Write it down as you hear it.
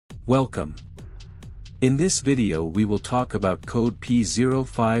Welcome. In this video we will talk about code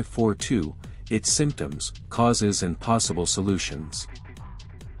P0542, its symptoms, causes and possible solutions.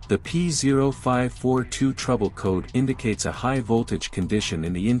 The P0542 trouble code indicates a high voltage condition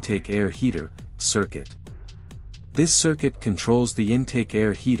in the intake air heater circuit. This circuit controls the intake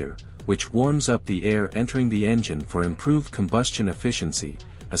air heater, which warms up the air entering the engine for improved combustion efficiency,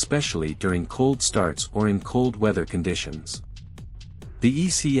 especially during cold starts or in cold weather conditions. The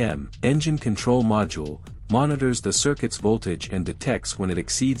ECM, engine control module, monitors the circuit's voltage and detects when it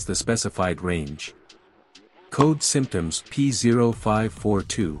exceeds the specified range. Code symptoms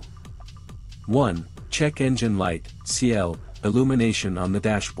P0542. 1. Check engine light, CL, illumination on the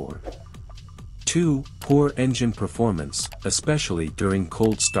dashboard. 2. Poor engine performance, especially during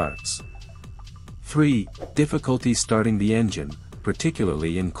cold starts. 3. Difficulty starting the engine,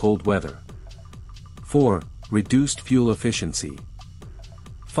 particularly in cold weather. 4. Reduced fuel efficiency.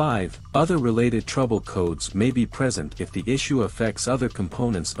 5. Other related trouble codes may be present if the issue affects other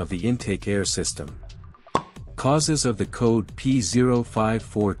components of the intake air system. Causes of the code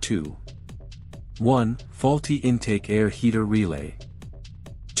P0542. 1. Faulty intake air heater relay.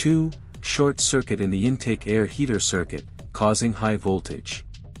 2. Short circuit in the intake air heater circuit, causing high voltage.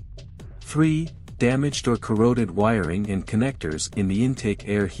 3. Damaged or corroded wiring and connectors in the intake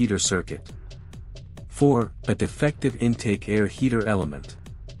air heater circuit. 4. A defective intake air heater element.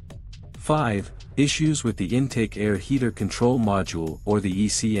 5. Issues with the intake air heater control module or the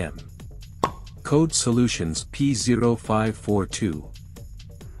ECM. Code solutions P0542.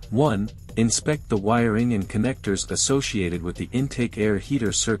 1. Inspect the wiring and connectors associated with the intake air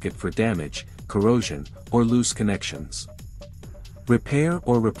heater circuit for damage, corrosion, or loose connections. Repair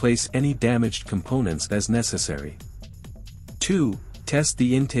or replace any damaged components as necessary. 2. Test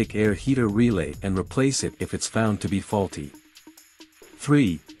the intake air heater relay and replace it if it's found to be faulty.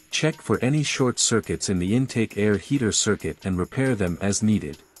 3. Check for any short circuits in the intake air heater circuit and repair them as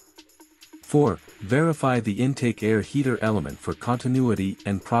needed. 4. Verify the intake air heater element for continuity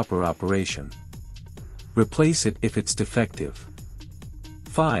and proper operation. Replace it if it's defective.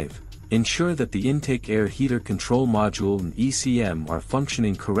 5. Ensure that the intake air heater control module and ECM are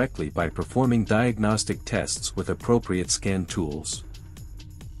functioning correctly by performing diagnostic tests with appropriate scan tools.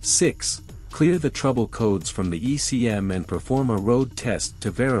 6. Clear the trouble codes from the ECM and perform a road test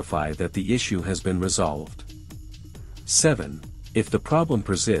to verify that the issue has been resolved. 7. If the problem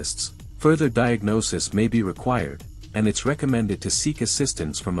persists, further diagnosis may be required, and it's recommended to seek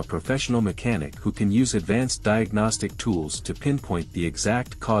assistance from a professional mechanic who can use advanced diagnostic tools to pinpoint the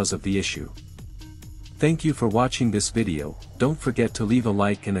exact cause of the issue. Thank you for watching this video. Don't forget to leave a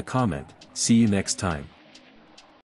like and a comment. See you next time.